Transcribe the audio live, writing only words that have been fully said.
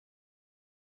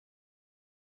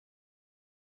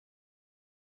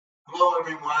Hello,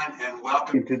 everyone, and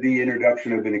welcome to the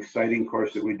introduction of an exciting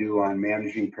course that we do on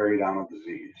managing periodontal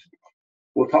disease.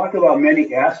 We'll talk about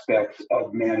many aspects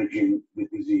of managing the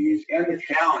disease and the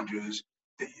challenges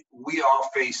that we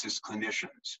all face as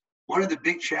clinicians. One of the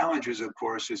big challenges, of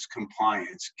course, is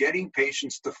compliance, getting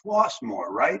patients to floss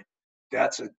more, right?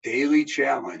 That's a daily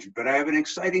challenge, but I have an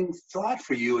exciting thought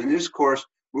for you. In this course,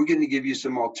 we're going to give you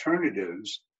some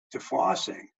alternatives to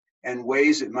flossing and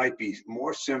ways that might be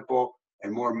more simple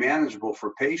and more manageable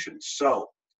for patients. So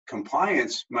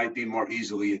compliance might be more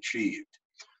easily achieved.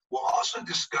 We'll also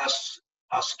discuss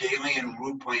how scaling and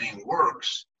root planing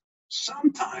works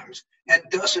sometimes and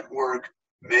doesn't work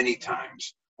many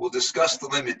times. We'll discuss the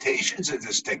limitations of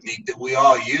this technique that we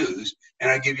all use,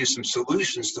 and I'll give you some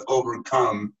solutions to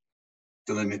overcome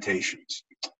the limitations.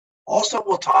 Also,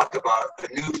 we'll talk about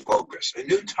a new focus, a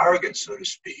new target, so to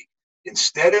speak.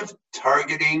 Instead of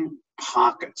targeting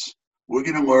pockets, we're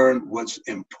going to learn what's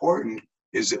important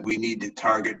is that we need to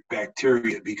target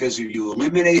bacteria, because if you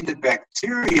eliminate the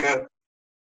bacteria,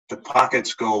 the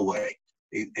pockets go away.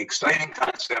 Exciting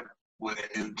concept with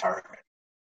a new target.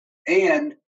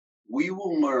 And we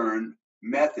will learn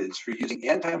methods for using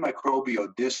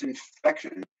antimicrobial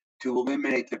disinfection to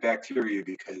eliminate the bacteria,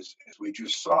 because as we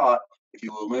just saw, if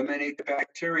you eliminate the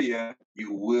bacteria,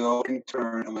 you will in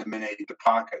turn eliminate the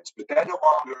pockets. But that no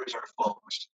longer is our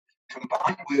focus.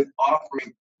 Combined with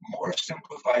offering more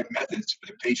simplified methods for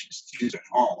the patients to use at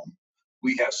home,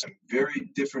 we have some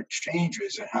very different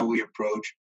changes in how we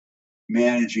approach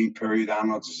managing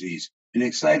periodontal disease. An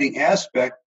exciting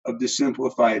aspect of the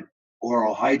simplified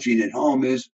oral hygiene at home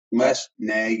is less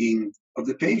nagging of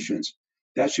the patients.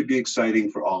 That should be exciting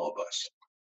for all of us.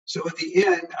 So at the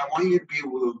end, I want you to be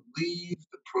able to leave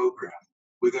the program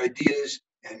with ideas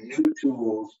and new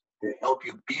tools to help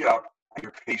you beat up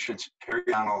your patient's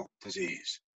periodontal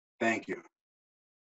disease. Thank you.